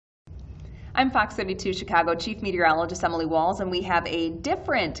I'm Fox 72 Chicago Chief Meteorologist Emily Walls, and we have a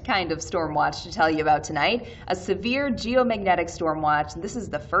different kind of storm watch to tell you about tonight, a severe geomagnetic storm watch. This is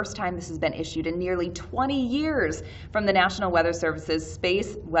the first time this has been issued in nearly 20 years from the National Weather Service's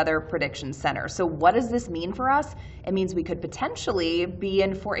Space Weather Prediction Center. So what does this mean for us? It means we could potentially be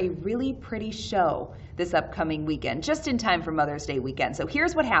in for a really pretty show this upcoming weekend, just in time for Mother's Day weekend. So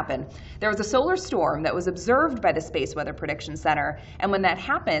here's what happened. There was a solar storm that was observed by the Space Weather Prediction Center, and when that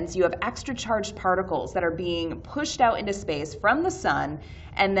happens, you have extra charged particles that are being pushed out into space from the sun,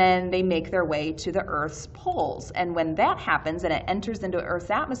 and then they make their way to the Earth's poles. And when that happens and it enters into Earth's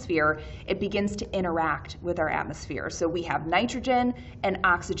atmosphere, it begins to interact with our atmosphere. So we have nitrogen and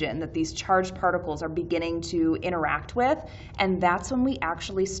oxygen that these charged particles are beginning to interact with, and that's when we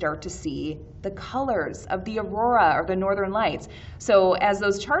actually start to see the colors of the aurora or the northern lights. So as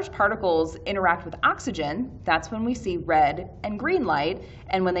those charged particles interact with oxygen, that's when we see red and green light,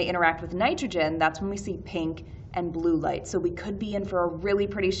 and when they interact with nitrogen, that's when we see pink and blue light. So we could be in for a really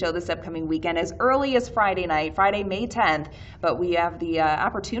pretty show this upcoming weekend, as early as Friday night, Friday, May 10th, but we have the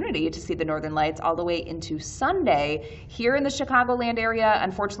opportunity to see the northern lights all the way into Sunday here in the Chicagoland area.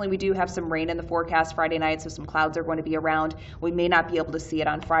 Unfortunately, we do have some rain in the forecast Friday night, so some clouds are going to be around. We may not be able to see it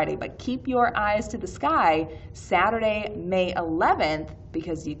on Friday, but keep your eyes to the sky Saturday, May 11th,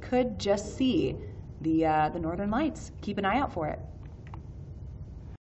 because you could just see the northern lights. Keep an eye out for it.